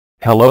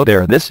Hello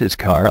there, this is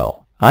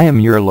Carl. I am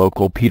your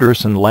local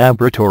Peterson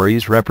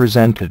Laboratories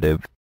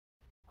representative.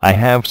 I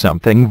have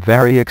something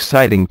very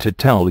exciting to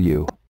tell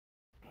you.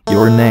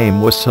 Your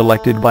name was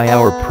selected by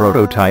our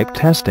prototype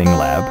testing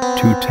lab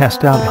to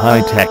test out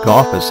high-tech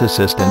office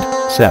assistant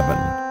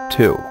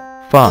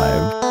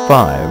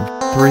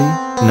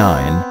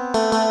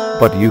 7255339.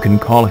 But you can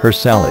call her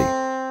Sally.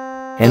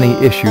 Any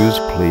issues,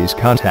 please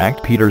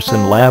contact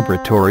Peterson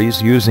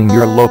Laboratories using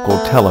your local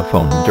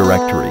telephone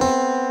directory.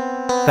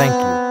 Thank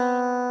you.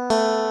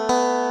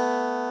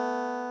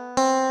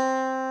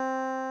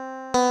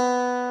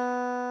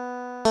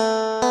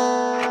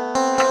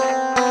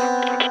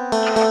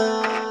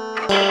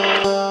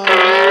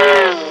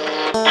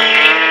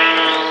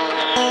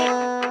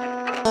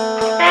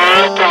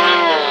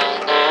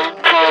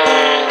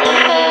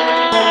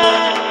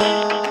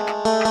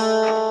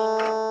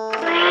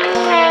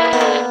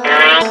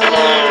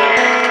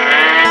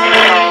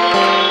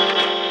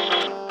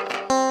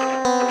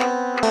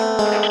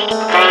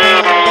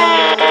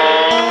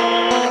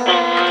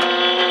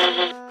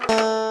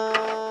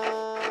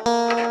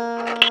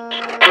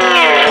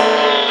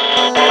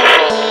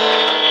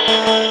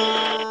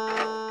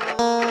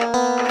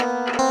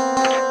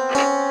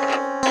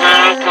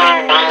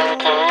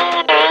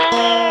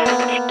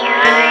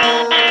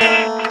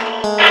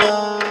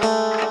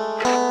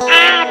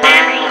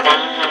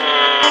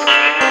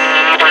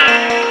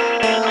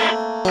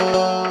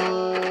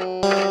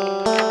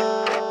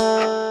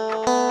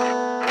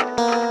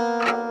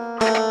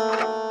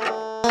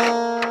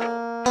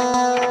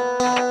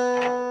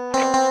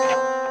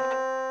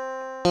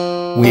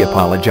 We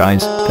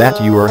apologize that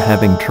you are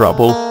having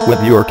trouble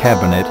with your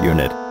cabinet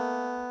unit.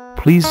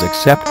 Please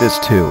accept this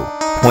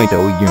 2.0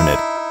 unit.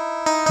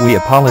 We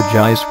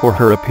apologize for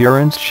her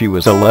appearance. She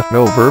was a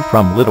leftover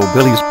from Little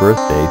Billy's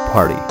birthday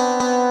party.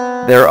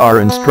 There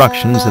are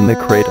instructions in the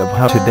crate of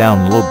how to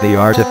download the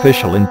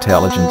artificial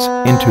intelligence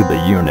into the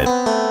unit.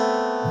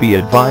 Be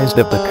advised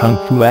of the Kung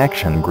Fu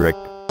action grip.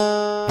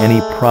 Any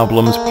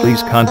problems,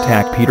 please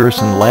contact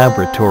Peterson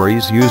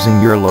Laboratories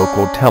using your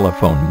local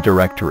telephone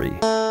directory.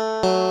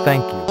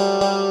 Thank you.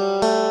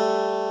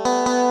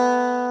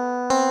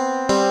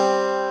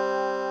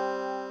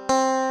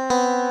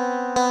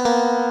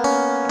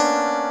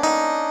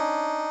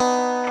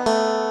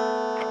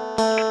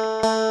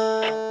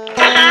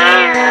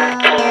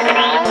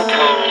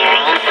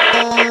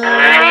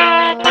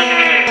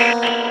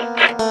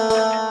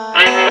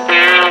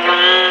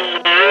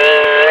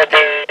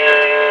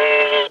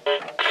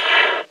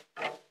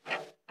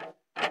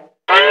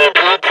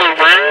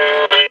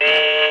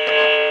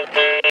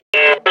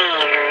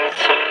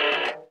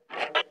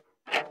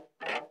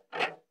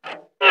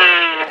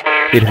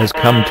 It has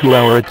come to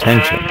our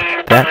attention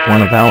that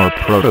one of our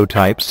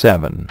prototype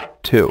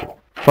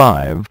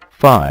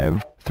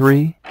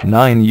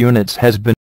 7255339 units has been